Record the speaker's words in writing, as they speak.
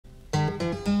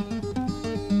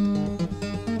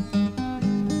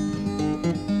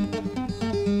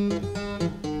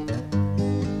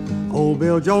Old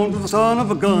Bill Jones was the son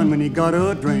of a gun when he got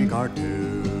a drink or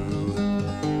two.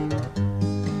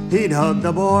 He'd hug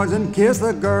the boys and kiss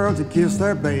the girls and kiss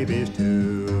their babies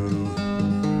too.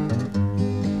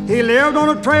 He lived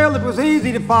on a trail that was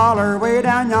easy to follow, way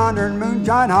down yonder in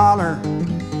Moonshine Holler.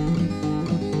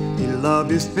 He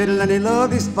loved his fiddle and he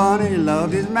loved his fun and he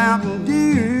loved his Mountain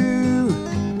Dew.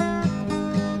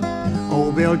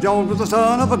 Old Bill Jones was the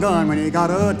son of a gun when he got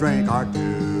a drink or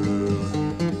two.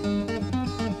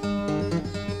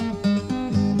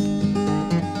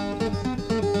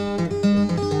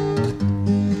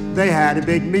 They had a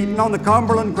big meeting on the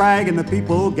Cumberland Crag and the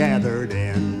people gathered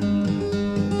in.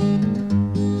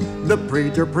 The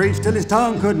preacher preached till his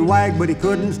tongue couldn't wag, but he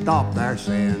couldn't stop their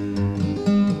sin.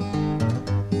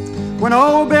 When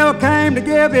old Bill came to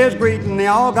give his greeting, they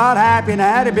all got happy and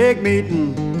had a big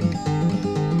meeting.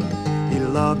 He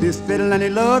loved his fiddle and he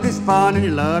loved his fun and he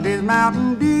loved his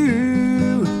Mountain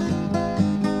Dew.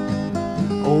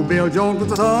 Old Bill Jones was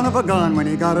the son of a gun when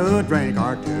he got a drink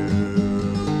or two.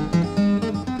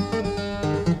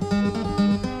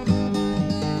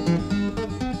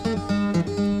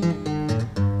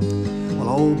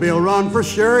 Old Bill run for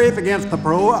sheriff against the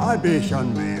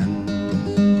prohibition men.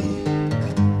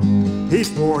 He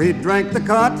swore he'd drink the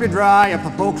country dry if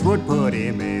the folks would put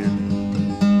him in.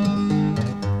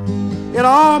 It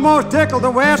almost tickled the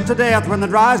West to death when the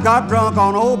Dries got drunk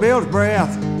on old Bill's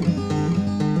breath.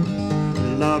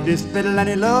 He loved his fiddle and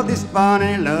he loved his fun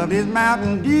and he loved his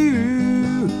Mountain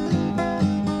Dew.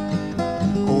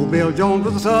 Old Bill Jones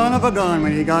was the son of a gun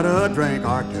when he got a drink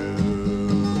or two.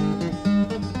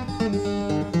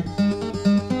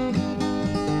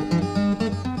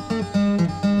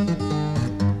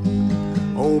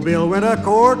 Old Bill went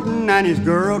a-courtin' and his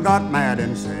girl got mad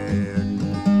and said,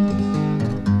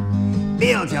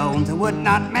 Bill Jones would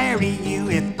not marry you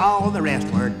if all the rest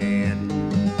were dead.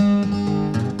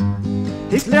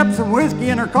 He slipped some whiskey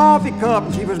in her coffee cup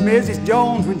and she was Mrs.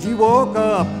 Jones when she woke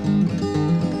up.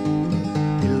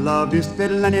 He loved his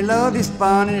fiddle and he loved his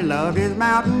fun and he loved his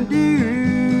Mountain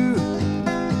Dew.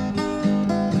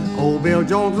 Old Bill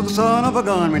Jones was the son of a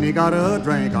gun when he got a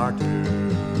drink or two.